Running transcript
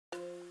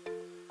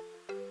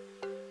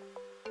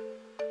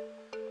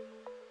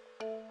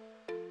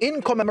In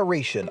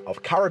commemoration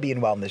of Caribbean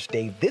Wellness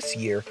Day this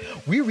year,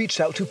 we reached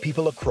out to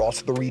people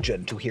across the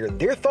region to hear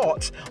their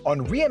thoughts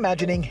on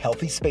reimagining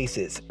healthy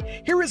spaces.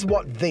 Here is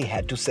what they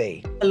had to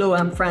say. Hello,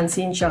 I'm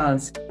Francine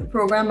Charles, the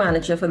Program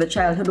Manager for the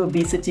Childhood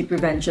Obesity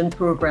Prevention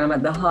Program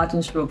at the Heart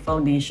and Stroke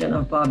Foundation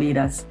of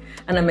Barbados,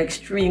 and I'm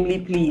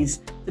extremely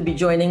pleased to be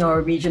joining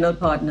our regional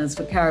partners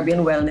for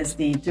Caribbean Wellness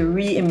Day to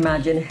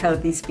reimagine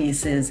healthy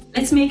spaces.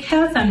 Let's make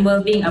health and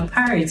well-being a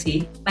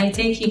priority by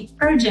taking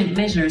urgent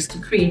measures to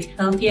create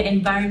healthier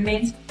environments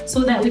so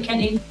that we can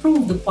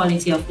improve the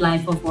quality of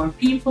life of our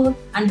people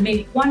and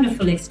make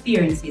wonderful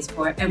experiences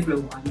for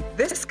everyone.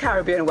 This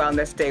Caribbean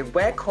Wellness Day,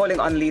 we're calling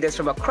on leaders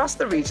from across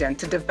the region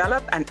to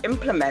develop and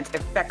implement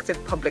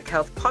effective public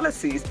health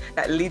policies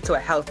that lead to a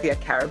healthier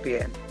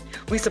Caribbean.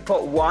 We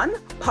support 1,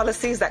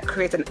 policies that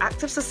create an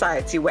active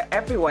society where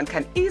everyone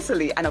can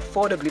easily and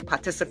affordably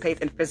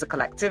participate in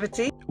physical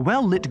activity.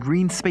 Well-lit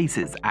green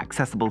spaces,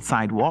 accessible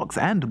sidewalks,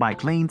 and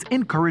bike lanes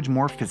encourage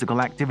more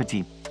physical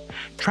activity.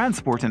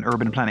 Transport and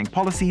urban planning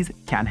policies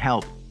can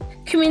help.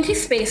 Community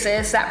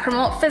spaces that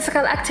promote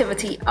physical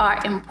activity are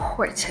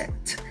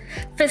important.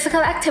 Physical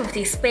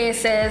activity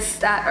spaces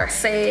that are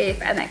safe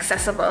and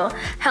accessible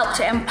help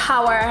to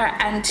empower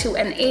and to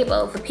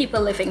enable the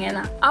people living in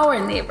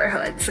our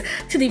neighborhoods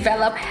to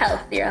develop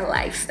healthier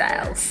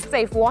lifestyles.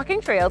 Safe walking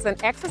trails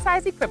and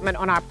exercise equipment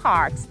on our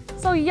parks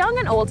so young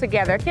and old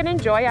together can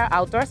enjoy our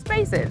outdoor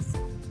spaces.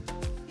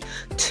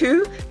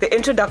 2, the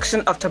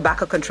introduction of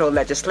tobacco control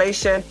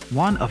legislation.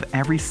 1 of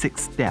every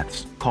 6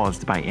 deaths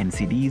caused by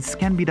NCDs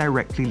can be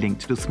directly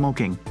linked to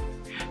smoking.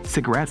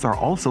 Cigarettes are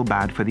also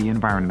bad for the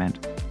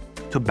environment.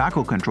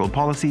 Tobacco control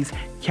policies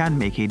can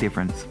make a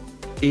difference.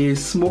 A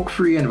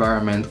smoke-free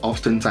environment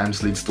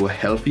oftentimes leads to a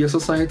healthier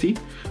society,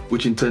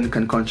 which in turn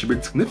can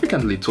contribute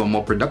significantly to a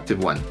more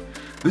productive one.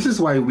 This is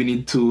why we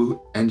need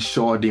to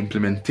ensure the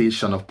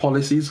implementation of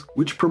policies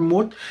which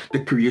promote the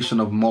creation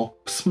of more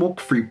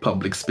smoke-free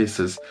public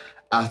spaces,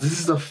 as this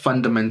is a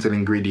fundamental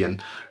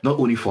ingredient not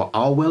only for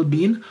our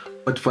well-being,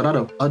 but for that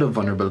of other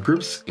vulnerable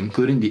groups,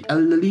 including the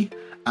elderly,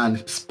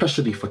 and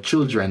especially for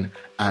children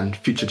and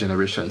future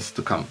generations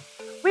to come.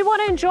 We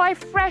want to enjoy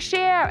fresh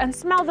air and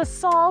smell the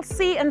salt,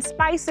 sea, and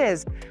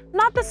spices,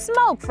 not the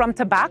smoke from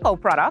tobacco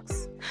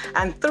products.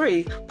 And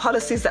 3,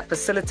 policies that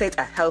facilitate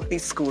a healthy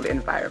school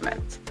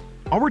environment.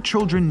 Our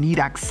children need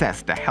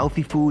access to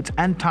healthy foods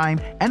and time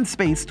and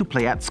space to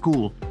play at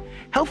school.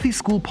 Healthy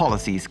school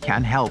policies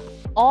can help.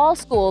 All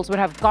schools would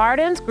have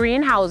gardens,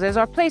 greenhouses,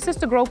 or places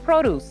to grow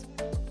produce.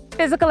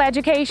 Physical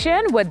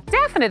education would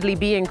definitely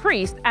be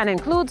increased and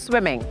include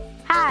swimming.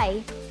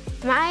 Hi,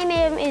 my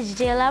name is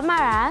Jayla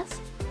Maras,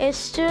 a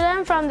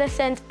student from the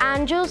St.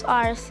 Andrews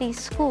RC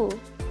School.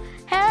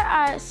 Here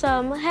are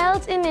some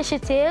health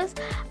initiatives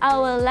I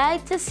would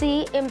like to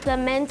see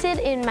implemented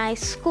in my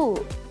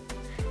school.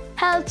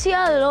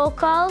 Healthier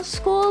local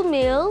school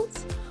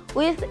meals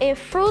with a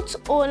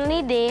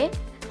fruits-only day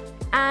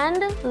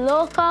and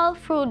local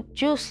fruit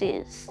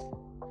juices.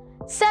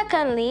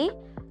 Secondly,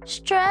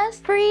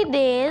 stress-free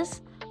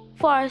days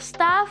for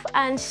staff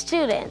and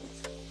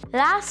students.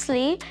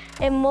 Lastly,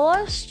 a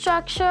more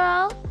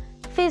structural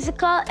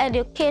physical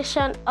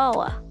education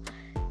hour.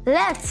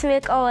 Let's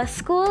make our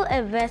school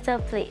a better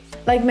place.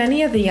 Like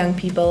many other young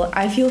people,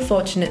 I feel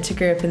fortunate to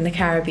grow up in the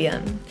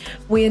Caribbean.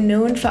 We are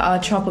known for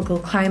our tropical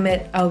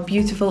climate, our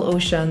beautiful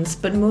oceans,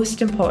 but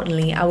most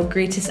importantly, our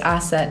greatest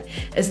asset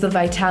is the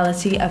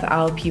vitality of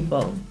our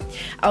people.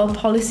 Our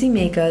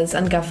policymakers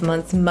and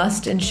governments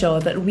must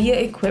ensure that we are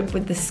equipped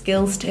with the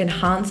skills to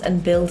enhance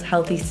and build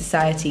healthy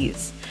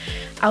societies.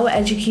 Our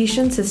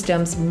education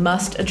systems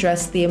must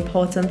address the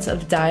importance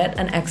of diet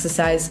and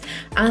exercise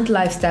and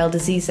lifestyle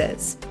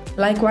diseases.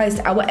 Likewise,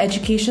 our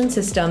education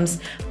systems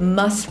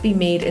must be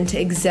made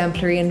into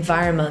exemplary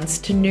environments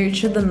to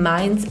nurture the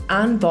minds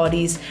and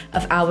bodies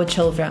of our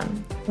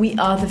children. We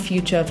are the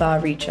future of our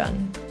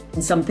region.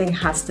 Something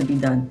has to be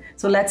done.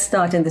 So let's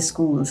start in the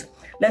schools.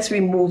 Let's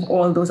remove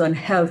all those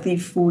unhealthy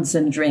foods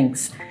and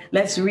drinks.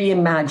 Let's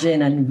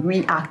reimagine and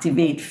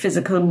reactivate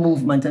physical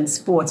movement and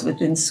sports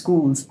within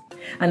schools.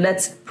 And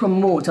let's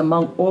promote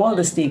among all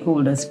the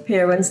stakeholders,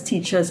 parents,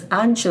 teachers,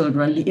 and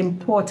children, the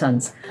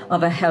importance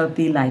of a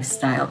healthy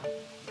lifestyle.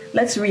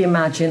 Let's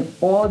reimagine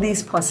all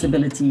these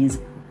possibilities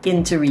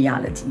into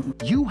reality.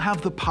 You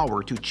have the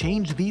power to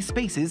change these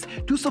spaces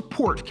to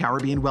support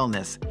Caribbean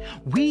wellness.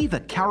 We,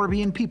 the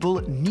Caribbean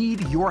people,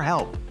 need your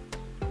help.